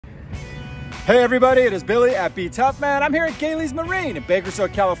Hey everybody, it is Billy at Be Tough Man. I'm here at Gaily's Marine in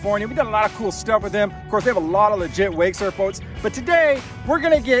Bakersfield, California. We've done a lot of cool stuff with them. Of course, they have a lot of legit wake surf boats. But today, we're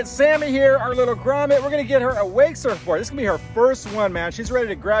gonna get Sammy here, our little grommet. We're gonna get her a wake surf board. This is gonna be her first one, man. She's ready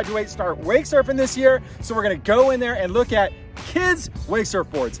to graduate, start wake surfing this year. So we're gonna go in there and look at kids' wake surf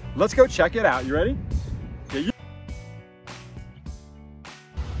boards. Let's go check it out. You ready? Yeah.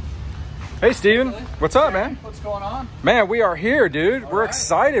 Hey Steven, what's up, man? What's going on? Man, we are here, dude. We're right.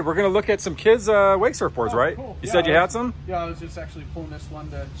 excited. We're gonna look at some kids' wake surf boards, right? Cool. You said you had some? Yeah, I was just actually pulling this one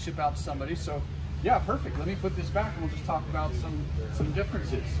to ship out to somebody. So, yeah, perfect. Let me put this back and we'll just talk about some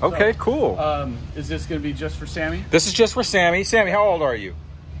differences. Okay, so, cool. Is this gonna be just for Sammy? This is just for Sammy. Sammy, how old are you?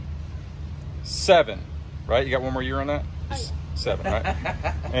 7, right? You got one more year on that? 7, right?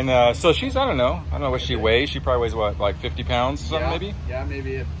 And so she's, I don't know what she weighs. She probably weighs what, like 50 pounds, something maybe? Yeah,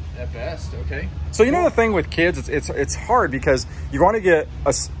 maybe at best. Okay. So you know the thing with kids, it's hard because you want to get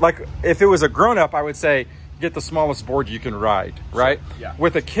like if it was a grown up, I would say get the smallest board you can ride, right? Sure. Yeah.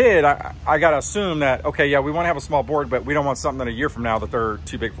 With a kid, I gotta assume that okay, yeah, we want to have a small board, but we don't want something that a year from now that they're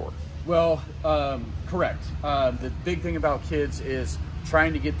too big for. Well, correct. The big thing about kids is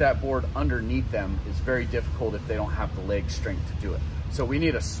trying to get that board underneath them is very difficult if they don't have the leg strength to do it. So we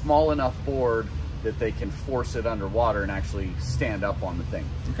need a small enough board that they can force it underwater and actually stand up on the thing.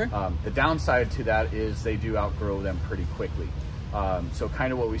 Okay. The downside to that is they do outgrow them pretty quickly. So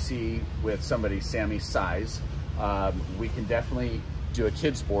kind of what we see with somebody Sammy's size, we can definitely do a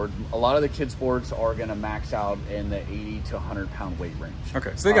kids board. A lot of the kids boards are gonna max out in the 80 to 100 pound weight range.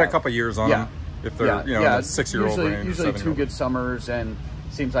 Okay, so they got a couple years on them if they're, you know, in the 6-year-old range. Usually 2 good summers, and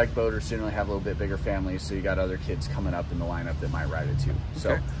seems like boaters generally have a little bit bigger families, so you got other kids coming up in the lineup that might ride it too.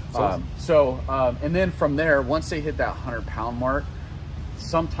 So, okay. And then from there, once they hit that 100-pound mark,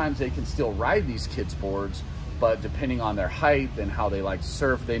 sometimes they can still ride these kids boards, but depending on their height and how they like to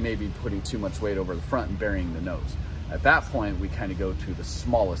surf, they may be putting too much weight over the front and burying the nose. At that point, we kind of go to the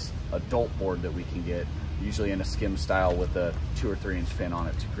smallest adult board that we can get, usually in a skim style with a 2 or 3 inch fin on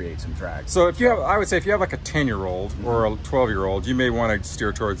it to create some drag. So if you have, I would say if you have like a 10-year-old or a 12-year-old, you may want to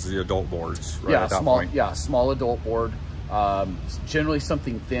steer towards the adult boards, right? Yeah, at that point. Yeah, small adult board. Generally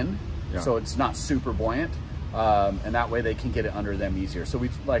something thin, so it's not super buoyant, and that way they can get it under them easier. So we,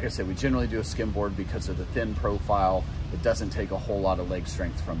 like I said, we generally do a skim board because of the thin profile. It doesn't take a whole lot of leg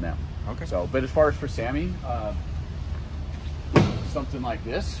strength from them. Okay. So, but as far as for Sammy, something like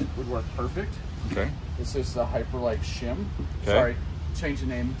this would work perfect. Okay. This is the Hyperlight Shim. Okay. Sorry, change the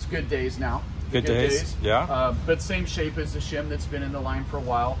name. It's Good Days now. Good Days. Yeah. But same shape as the Shim that's been in the line for a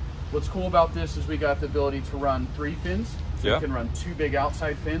while. What's cool about this is we got the ability to run 3 fins. So you can run 2 big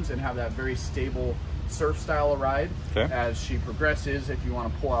outside fins and have that very stable surf style of ride. Okay. As she progresses, if you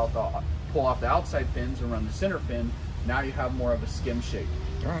want to pull off the outside fins and run the center fin, now you have more of a skim shape.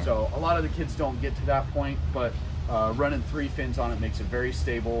 Right. So a lot of the kids don't get to that point, but running 3 fins on it makes it very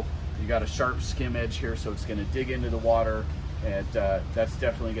stable. You got a sharp skim edge here, so it's going to dig into the water, and that's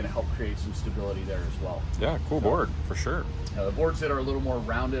definitely going to help create some stability there as well. Yeah, cool board for sure. The boards that are a little more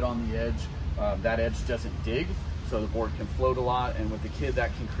rounded on the edge, that edge doesn't dig, so the board can float a lot, and with the kid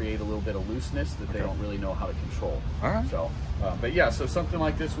that can create a little bit of looseness that they don't really know how to control. All right. So, but yeah, so something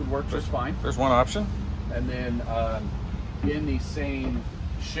like this would work just fine. There's one option. And then in the same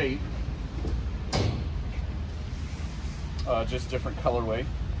shape, just different colorway.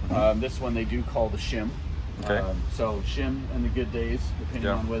 This one they do call the Shim. Okay. So Shim and the Good Days, depending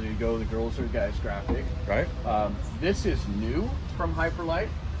on whether you go the girls or guys graphic. Right. This is new from Hyperlight.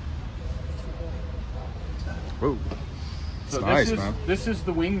 Ooh. So nice, man. This is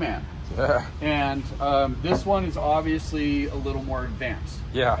the Wingman. Yeah. And this one is obviously a little more advanced.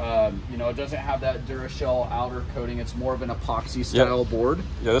 Yeah. You know, it doesn't have that Durashell outer coating. It's more of an epoxy style board.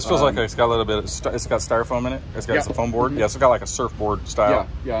 Yeah, this feels like it's got a little bit of, it's got styrofoam in it. It's got some foam board. Yeah, it's got like a surfboard style.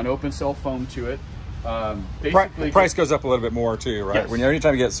 Yeah, an open cell foam to it. Basically, price goes up a little bit more too, right? Yes.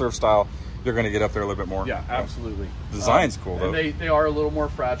 Anytime you get surf style, you're going to get up there a little bit more. Yeah, absolutely. Design's cool though. And they are a little more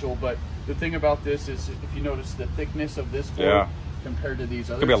fragile, but the thing about this is if you notice the thickness of this board compared to these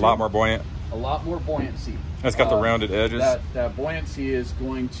other could be a lot more buoyant. A lot more buoyancy. It's got the rounded edges. That buoyancy is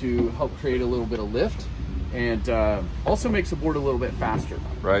going to help create a little bit of lift, and also makes the board a little bit faster.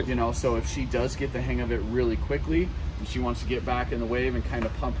 Right. You know, so if she does get the hang of it really quickly, and she wants to get back in the wave and kind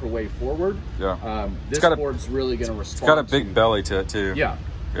of pump her way forward, this board's really going to respond. It's got a big belly to it too. Yeah,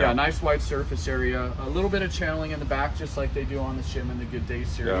 nice wide surface area. A little bit of channeling in the back, just like they do on the Shim and the Good Days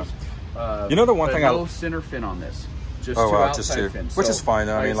series. You know the one thing no center fin on this. Just 2 outside fins. Which is fine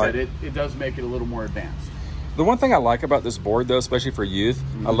though. Like I said, it does make it a little more advanced. The one thing I like about this board though, especially for youth,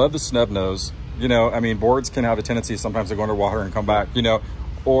 I love the snub nose. You know, I mean, boards can have a tendency sometimes to go underwater and come back, you know,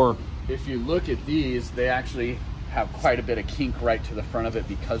 or if you look at these, they actually have quite a bit of kink right to the front of it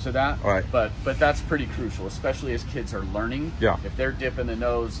because of that. Right. But that's pretty crucial, especially as kids are learning. Yeah. If they're dipping the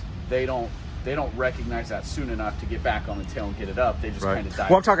nose, they don't recognize that soon enough to get back on the tail and get it up. They just kind of dive.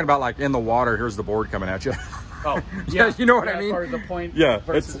 Well, I'm talking about like in the water. Here's the board coming at you. Oh, yeah, you know what I mean? As far as the point. Yeah,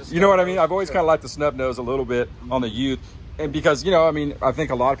 you know what I mean? I've always kind of liked the snub nose a little bit on the youth, and because, you know, I mean, I think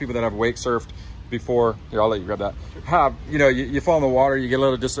a lot of people that have wake surfed before, here, I'll let you grab that, have, you know, you fall in the water, you get a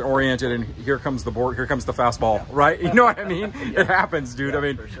little disoriented, and here comes the board, here comes the fastball, right? You know what I mean? It happens, dude. I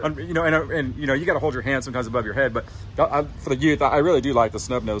mean, sure. You know, and you know, you got to hold your hand sometimes above your head, but for the youth, I really do like the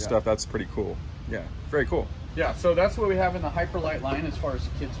snub nose stuff. That's pretty cool. Yeah, very cool. Yeah, so that's what we have in the Hyperlight line as far as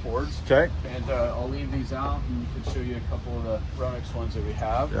the kids boards. Okay. And I'll leave these out and can show you a couple of the Ronix ones that we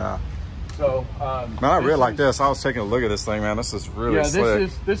have. Yeah. So, man, I really like this. I was taking a look at this thing, man. This is really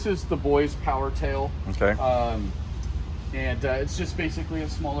slick. This is the boys' power tail. Okay. And it's just basically a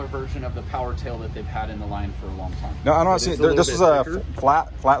smaller version of the power tail that they've had in the line for a long time. No, I don't see. This is a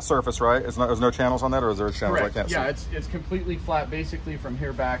flat surface, right? There's no channels on that, or is there channels Correct. like that? Yeah, it's completely flat, basically from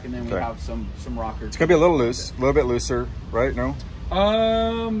here back, and then we have some rockers. It's gonna be a little loose, a little bit looser, right? No.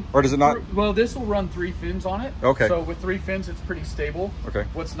 Or does it not? Well, this will run 3 fins on it. Okay. So with 3 fins, it's pretty stable. Okay.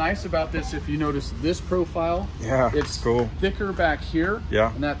 What's nice about this, if you notice this profile, it's cool. Thicker back here.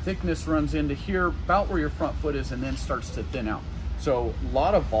 Yeah. And that thickness runs into here, about where your front foot is, and then starts to thin out. So a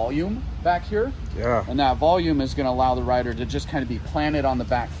lot of volume back here. Yeah. And that volume is going to allow the rider to just kind of be planted on the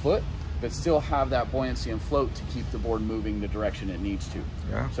back foot, but still have that buoyancy and float to keep the board moving the direction it needs to.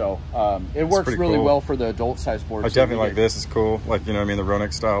 Yeah. So it works really well for the adult size boards. I definitely like this. It's cool. Like, you know what I mean? The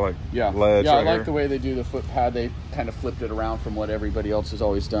Ronix style, like ledge. Yeah, right I like here. the way they do the foot pad. They kind of flipped it around from what everybody else has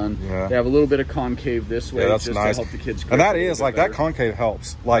always done. Yeah. They have a little bit of concave this way that's just nice. to help the kids grip. And that is like that concave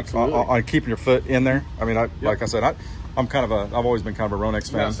helps. Like on keeping your foot in there. I mean, like I said, I'm kind of I've always been kind of a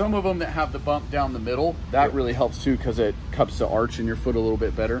Ronix fan. Yeah, some of them that have the bump down the middle, that really helps too, because it cups the arch in your foot a little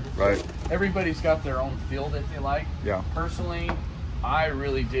bit better. Right. Everybody's got their own feel that they like. Yeah. Personally, I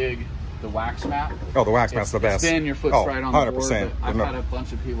really dig the wax mat. Oh, the wax mat's the best. Then your foot's right on 100%. the board. But I've had a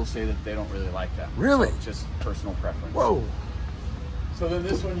bunch of people say that they don't really like that. Really? So just personal preference. Whoa. So then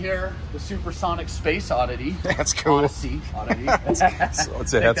this one here, the Supersonic Space Oddity. That's cool. Odyssey. Oddity.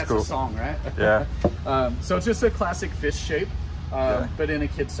 That's cool. A song, right? Yeah. So it's just a classic fish shape, but in a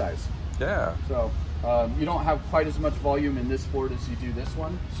kid size. Yeah. So you don't have quite as much volume in this board as you do this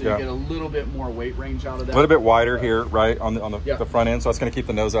one. So you get a little bit more weight range out of that. A little bit wider here, right, on the front end. So it's going to keep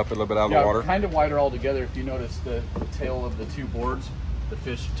the nose up a little bit out of the water. Kind of wider altogether. If you notice the tail of the 2 boards, the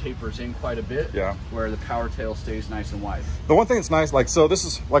fish tapers in quite a bit, where the power tail stays nice and wide. The one thing that's nice, like, so this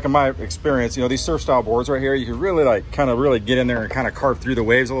is like in my experience, you know, these surf style boards right here, you can really like kind of really get in there and kind of carve through the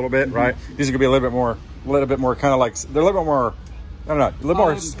waves a little bit, right? These are gonna be a little bit more kind of like, they're a little bit more, I don't know, a little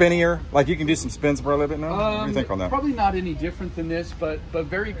more spinnier. Like you can do some spins for a little bit now. What do you think on that? Probably not any different than this, but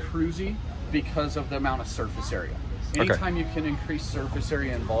very cruisy because of the amount of surface area. Anytime you can increase surface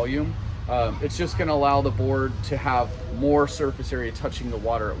area and volume, it's just going to allow the board to have more surface area touching the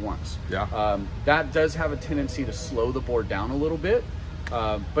water at once. Yeah. That does have a tendency to slow the board down a little bit,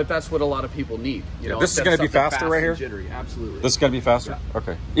 but that's what a lot of people need. You know, this is going to be faster right here? Jittery. Absolutely. This is going to be faster? Yeah.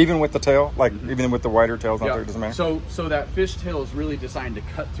 Okay. Even with the tail? Like, even with the wider tails out there, it doesn't matter? So that fish tail is really designed to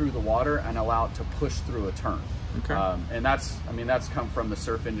cut through the water and allow it to push through a turn. Okay. And that's come from the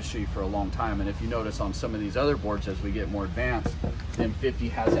surf industry for a long time. And if you notice on some of these other boards, as we get more advanced, the M50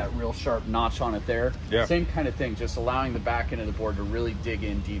 has that real sharp notch on it there. Yeah. Same kind of thing, just allowing the back end of the board to really dig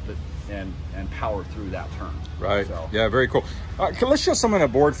in deep and power through that turn. Right. So. Yeah, very cool. Let's show someone a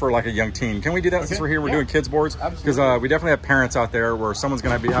board for like a young teen. Can we do that since we're here? We're doing kids boards? Because we definitely have parents out there where someone's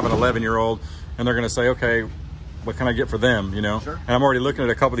going to be having an 11-year-old and they're going to say, okay, what can I get for them, you know? Sure. And I'm already looking at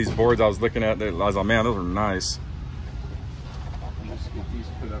a couple of these boards I was looking at. I was like, man, those are nice. Let's get these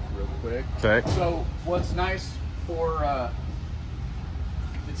put up real quick. Okay. So what's nice for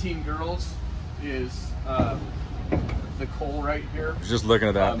the teen girls is the Cole right here. Just looking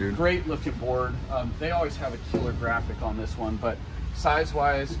at that, dude. Great looking board. They always have a killer graphic on this one, but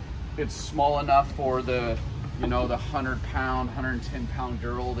size-wise, it's small enough for the, you know, the 100-pound, 110-pound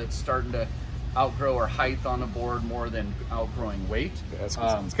girl that's starting to outgrow her height on the board more than outgrowing weight. Yeah, it's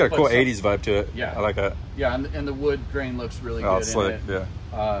got a cool 80s vibe to it. Yeah, I like that. Yeah, and the wood grain looks really good it's slick, in it.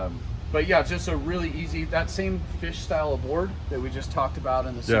 Yeah. But yeah, just a really easy, that same fish style of board that we just talked about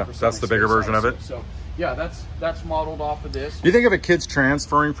in the Supersonic that's the bigger version of it. So yeah, that's modeled off of this. Do you think if a kid's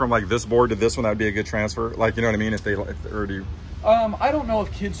transferring from like this board to this one, that'd be a good transfer? Like, you know what I mean? Or do you? I don't know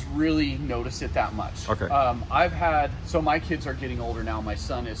if kids really notice it that much. Okay. So my kids are getting older now. My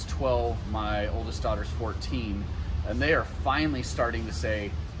son is 12, my oldest daughter's 14, and they are finally starting to say,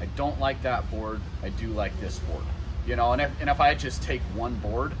 I don't like that board, I do like this board. You know, and if I just take one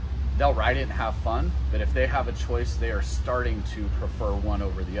board, they'll ride it and have fun, but if they have a choice, they are starting to prefer one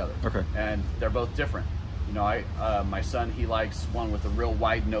over the other. Okay. And they're both different. You know, my son, he likes one with a real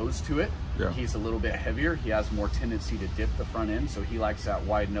wide nose to it. Yeah. He's a little bit heavier. He has more tendency to dip the front end, so he likes that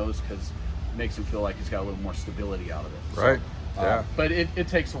wide nose because it makes him feel like he's got a little more stability out of it. Right. So, yeah. But it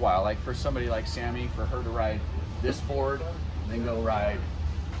takes a while. Like for somebody like Sammy, for her to ride this board, then go ride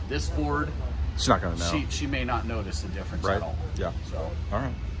this board, She's not gonna know. She may not notice the difference Right. at all. Yeah. So all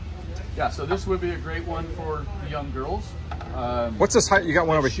right. yeah, so this would be a great one for the young girls. What's this height? You got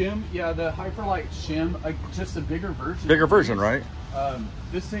one over here? Shim, yeah, the Hyperlight Shim, just a bigger version. Bigger version, right?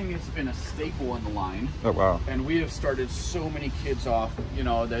 This thing has been a staple in the line. Oh wow. And we have started so many kids off, you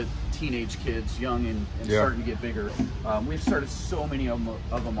know, the teenage kids, young and Yeah. starting to get bigger. We've started so many of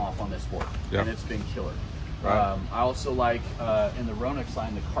them off on this board, Yeah. and it's been killer. Right. I also like, in the Ronex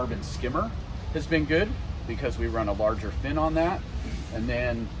line, the Carbon Skimmer has been good because we run a larger fin on that. And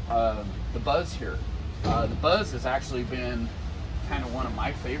then the Buzz here. The Buzz has actually been kind of one of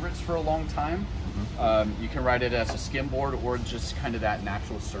my favorites for a long time. You can ride it as a skim board or just kind of that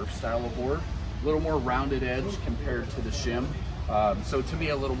natural surf style of board. A little more rounded edge compared to the Shim. So to me,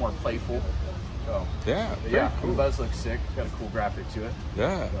 a little more playful. So Yeah. yeah, Cool. the Buzz looks sick. It's got a cool graphic to it.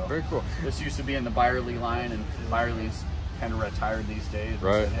 Yeah. So, Very cool. This used to be in the Byerly line, and Byerly's kind of retired these days. And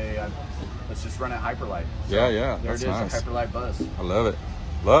Right. said, hey, let's just run it Hyperlight. So Yeah. Yeah. there That's it is, nice. a Hyperlight Buzz. I love it.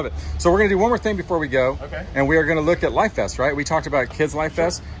 Love it. So we're going to do one more thing before we go. Okay. And we are going to look at Life Fest, right? We talked about Kids Life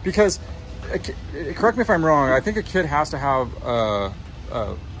Fest because, correct me if I'm wrong, I think a kid has to have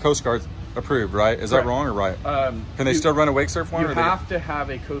Coast Guard approved, right? Is that Correct. wrong or right? Can they you- still run a wake surf one? You or they- have to have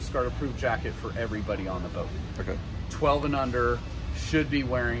a Coast Guard approved jacket for everybody on the boat. Okay. 12 and under should be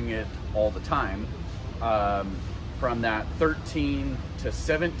wearing it all the time. From that 13 to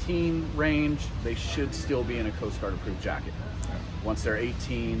 17 range, they should still be in a Coast Guard approved jacket. Once they're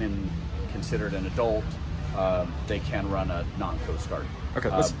 18 and considered an adult, they can run a non-Coast Guard. Okay,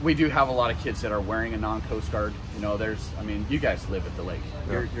 we do have a lot of kids that are wearing a non-Coast Guard. You know, I mean, you guys live at the lake.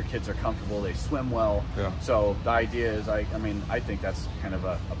 Yeah. Your kids are comfortable. They swim well. Yeah. So the idea is, I think that's kind of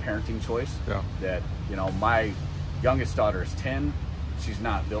a parenting choice. Yeah. That, you know, my youngest daughter is 10. She's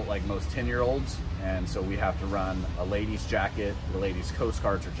not built like most 10-year-olds. And so we have to run a ladies jacket. The ladies Coast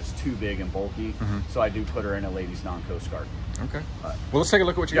Guards are just too big and bulky. So I do put her in a ladies non-Coast Guard. Okay. Well, let's take a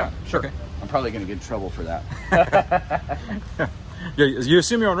look at what you got. Sure. Okay. I'm probably going to get in trouble for that. Yeah, you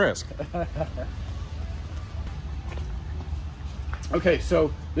assume your own risk. Okay,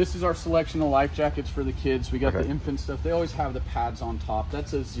 so this is our selection of life jackets for the kids. We got Okay. the infant stuff. They always have the pads on top.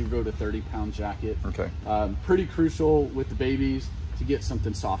 That's a 0 to 30-pound jacket. Okay. Pretty crucial with the babies to get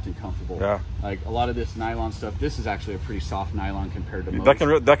something soft and comfortable. Yeah. Like a lot of this nylon stuff, this is actually a pretty soft nylon compared to most.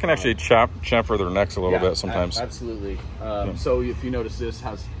 That can actually chamfer their necks a little bit sometimes. Absolutely. So if you notice, this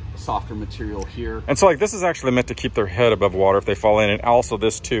has a softer material here. And so like this is actually meant to keep their head above water if they fall in, and also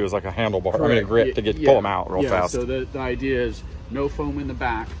this too is like a handlebar. I mean a grip to pull them out real fast. So the idea is no foam in the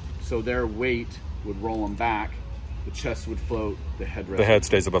back, so their weight would roll them back, the chest would float, the head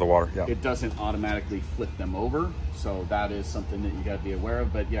stays above the water. Yeah. It doesn't automatically flip them over, so that is something that you got to be aware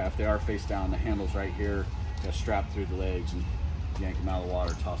of. But yeah, if they are face down, the handle's right here, you got to strap through the legs and yank them out of the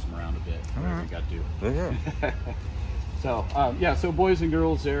water, toss them around a bit, whatever you got to do. Yeah. So yeah, so boys and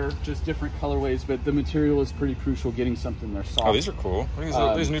girls, they're just different colorways, but the material is pretty crucial, getting something that's soft. Oh, these are cool.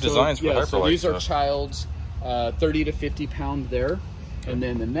 These new designs for Hyperlight. So these are stuff. child's 30 to 50 pound there. And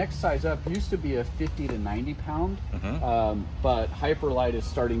then the next size up used to be a 50 to 90 pound, but Hyperlight is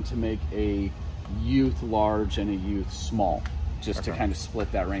starting to make a youth large and a youth small, just to kind of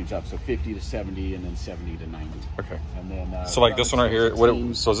split that range up. So 50 to 70 and then 70 to 90. Okay. And then so like this one right here,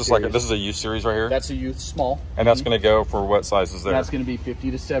 so is this like this is a youth series right here? That's a youth small. And that's going to go for what sizes there? That's going to be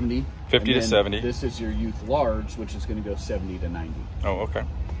 50 to 70. 50 to 70. This is your youth large, which is going to go 70 to 90. Oh, okay.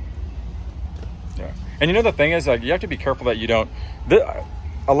 Yeah. And you know the thing is, like, you have to be careful that you don't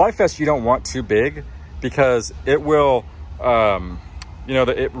a Life Vest you don't want too big, because it will you know,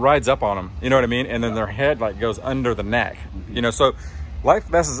 it rides up on them, you know what I mean, and then their head like goes under the neck, you know. So Life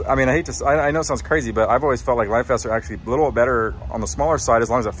Vests is, I mean, I know it sounds crazy, but I've always felt like Life Vests are actually a little better on the smaller side, as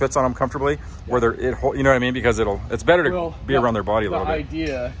long as it fits on them comfortably, where you know what I mean, because it's better to be around their body a little bit. The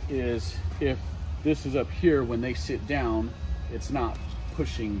idea is, if this is up here, when they sit down, it's not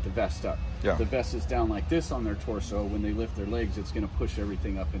pushing the vest up. Yeah. The vest is down like this on their torso. When they lift their legs, it's going to push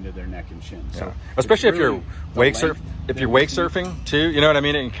everything up into their neck and chin. So especially if really you're wake surfing too, you know what I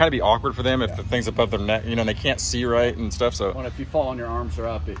mean? It can kind of be awkward for them if the thing's above their neck, you know, and they can't see right and stuff. So well, if you fall and your arms are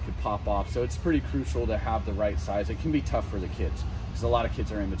up, it could pop off. So it's pretty crucial to have the right size. It can be tough for the kids. because a lot of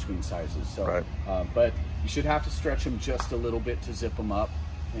kids are in between sizes. So, but you should have to stretch them just a little bit to zip them up.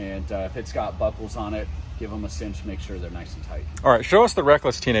 And if it's got buckles on it, give them a cinch, make sure they're nice and tight. All right, show us the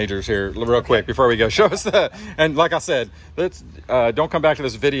reckless teenagers here real quick before we go. Show us that. And like I said, let's don't come back to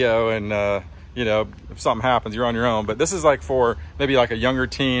this video and you know, if something happens, you're on your own. But this is like for maybe like a younger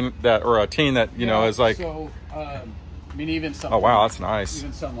teen that, or a teen that, you know, is like. So, I mean, even something. Oh wow, that's nice.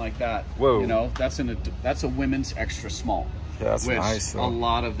 Even something like that. Whoa. You know, that's a women's extra small. Yeah, that's nice. A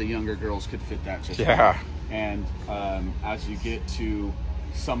lot of the younger girls could fit that just fine. And as you get to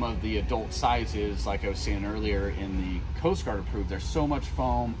some of the adult sizes, like I was saying earlier, in the Coast Guard approved, there's so much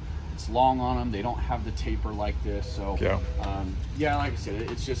foam. It's long on them. They don't have the taper like this. So yeah, like I said,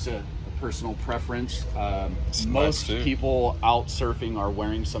 it's just a personal preference. Most people out surfing are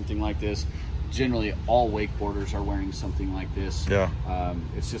wearing something like this. Generally, all wakeboarders are wearing something like this. Yeah.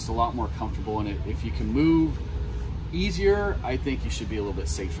 It's just a lot more comfortable, and if you can move easier, I think you should be a little bit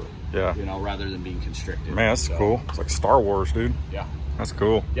safer. Yeah. You know, rather than being constricted. Man, that's cool. It's like Star Wars, dude. Yeah. That's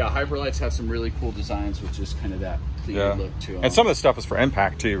cool. Yeah, Hyperlights have some really cool designs with just kind of that clear look to them. And some of the stuff is for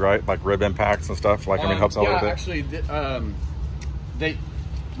impact too, right? Like rib impacts and stuff. Like, I mean, helps out a little bit. Yeah, actually,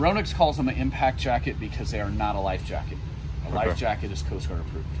 Ronix calls them an impact jacket because they are not a life jacket. A life jacket is Coast Guard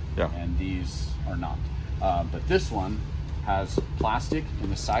approved. Yeah. And these are not. But this one has plastic in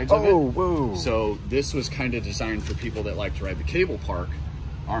the sides of it. Whoa. So this was kind of designed for people that like to ride the cable park.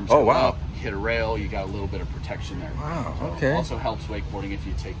 Arms go up, you hit a rail, you got a little bit of protection there. Wow, so okay. Also helps wakeboarding if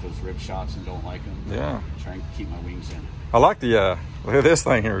you take those rib shots and don't like them. Yeah. Try and keep my wings in. I like the, look at this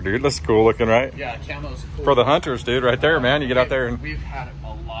thing here, dude. That's cool looking, right? Yeah, camo's cool. For the hunters, dude, right there, man. You get out there and... We've had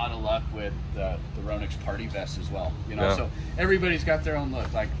a lot of luck with the Ronix party vest as well. You know, so everybody's got their own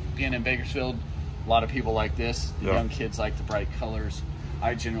look. Like being in Bakersfield, a lot of people like this. The young kids like the bright colors.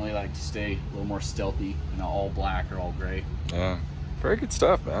 I generally like to stay a little more stealthy, you know, all black or all gray. Yeah. Very good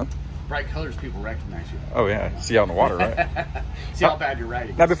stuff, man. Bright colors, people recognize you. Oh yeah, see out in the water, right? See how bad you're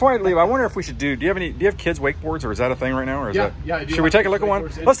riding. Now, before I leave, I wonder if we should do you have kids wakeboards, or is that a thing right now, or is that? Yeah, I do. Should we take a look at one?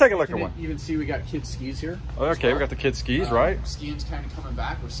 Let's take a look at one. Even see we got kids skis here. Okay, we got the kids skis, right? Skiing's kind of coming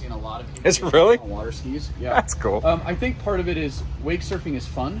back. We're seeing a lot of people. It's really on water skis. Yeah, that's cool. I think part of it is wake surfing is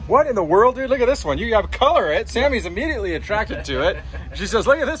fun. What in the world, dude? Look at this one. You have color it. Sammy's immediately attracted to it. She says,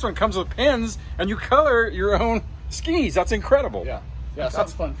 "Look at this one. Comes with pins, and you color your own skis. That's incredible." Yeah. Yeah, so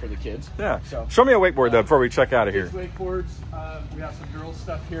that's fun for the kids. Yeah. So, show me a wakeboard though before we check out of here. Wakeboards. We have some girls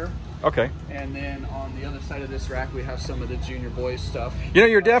stuff here. Okay. And then on the other side of this rack, we have some of the junior boys stuff. You know,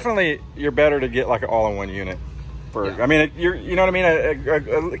 you're better to get like an all-in-one unit. I mean, you know what I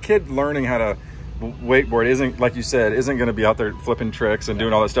mean. A kid learning how to wakeboard isn't, like you said, isn't going to be out there flipping tricks and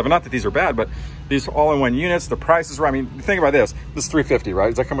doing all that stuff. And not that these are bad, but these all-in-one units, the price is right. I mean, think about this. This is $350, right?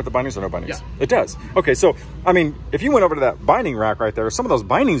 Does that come with the bindings or no bindings? Yeah. It does. Okay, so I mean, if you went over to that binding rack right there, some of those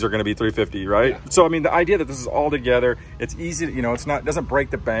bindings are going to be $350, right? Yeah. So I mean, the idea that this is all together, it's easy to, you know, doesn't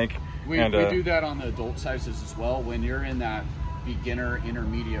break the bank. We do that on the adult sizes as well. When you're in that beginner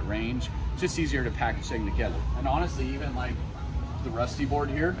intermediate range, it's just easier to package things together. And honestly, even like the Rusty board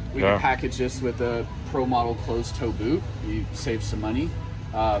here, we can package this with a pro model closed toe boot. You save some money.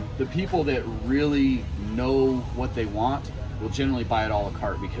 The people that really know what they want will generally buy it a la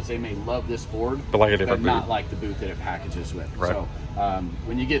carte because they may love this board, but not like the boot that it packages with. Right. So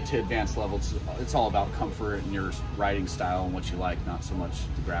when you get to advanced levels, it's all about comfort and your riding style and what you like, not so much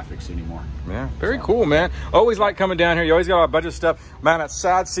the graphics anymore. Yeah, very cool, man. Always like coming down here. You always got a bunch of stuff. Man, it's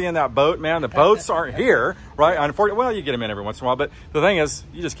sad seeing that boat, man. The boats aren't here, right? Unfortunately, well, you get them in every once in a while, but the thing is,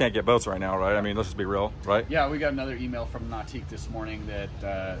 you just can't get boats right now, right? I mean, let's just be real, right? Yeah, we got another email from Nautique this morning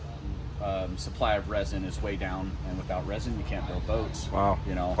that supply of resin is way down, and without resin you can't build boats. Wow.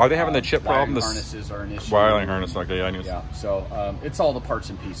 You know, are they having the chip problem? The harnesses are an issue. Wiring harness, okay, yeah, I knew. Yeah, so it's all the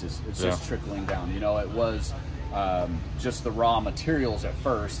parts and pieces. It's just trickling down. You know, it was just the raw materials at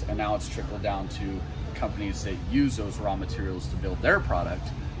first, and now it's trickled down to companies that use those raw materials to build their product.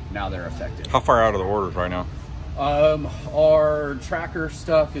 Now they're affected. How far out of the orders right now? Our tracker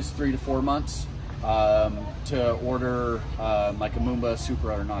stuff is 3 to 4 months. To order like a Moomba,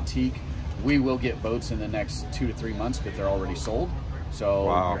 Super, or Nautique, we will get boats in the next 2 to 3 months, but they're already sold. So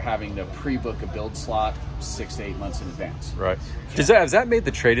you're having to pre-book a build slot 6 to 8 months in advance. Right. Yeah. Has that made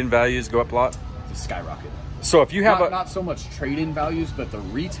the trade-in values go up a lot? It's skyrocket. So if you have not so much trade-in values, but the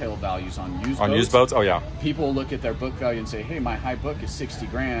retail values on used boats. Oh yeah. People look at their book value and say, hey, my high book is 60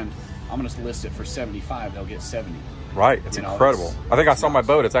 grand. I'm going to list it for 75. They'll get 70. Right. It's incredible. I think I saw my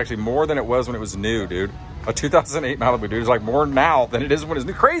boat. It's actually more than it was when it was new, dude. A 2008 Malibu, dude, is like more now than it is when it's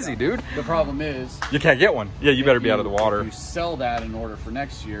new. Crazy, dude. The problem is you can't get one. Yeah, you better be out of the water. If you sell that in order for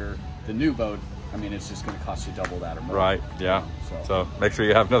next year, the new boat I mean, it's just going to cost you double that or more. Right, yeah. So make sure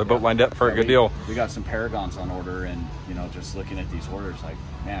you have another boat lined up for a good deal. We got some Paragons on order, and, you know, just looking at these orders, like,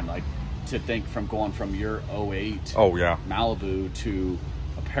 man, like, to think from going from your 08 Malibu to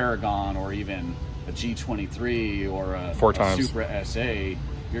a Paragon or even a G23 or a Supra SA,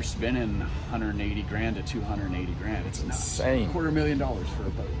 you're spending 180 grand to 280 grand. It's insane. $250,000 for a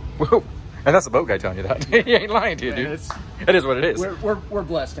boat. Whoa. And that's a boat guy telling you that. He ain't lying to you, dude. It is what it is. We're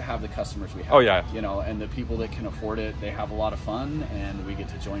blessed to have the customers we have. Oh, yeah. You know, and the people that can afford it, they have a lot of fun, and we get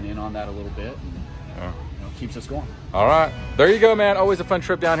to join in on that a little bit. And, you know, keeps us going. All right. There you go, man. Always a fun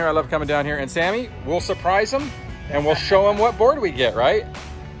trip down here. I love coming down here. And Sammy, we'll surprise him, and we'll show him what board we get, right?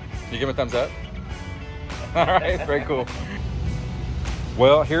 You give him a thumbs up? All right. Very cool.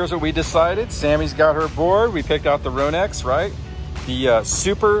 Well, here's what we decided. Sammy's got her board. We picked out the Ronex, right? The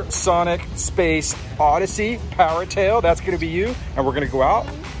Supersonic Space Odyssey Power Tail. That's going to be you. And we're going to go out.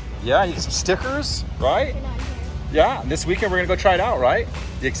 Yeah, you get some stickers, right? Yeah, this weekend we're going to go try it out, right?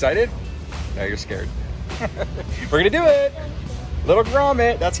 You excited? No, you're scared. We're going to do it. Little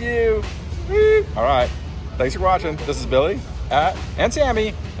Grommet, that's you. Woo. All right. Thanks for watching. This is Billy and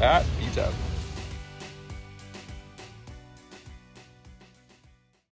Sammy at BTUP.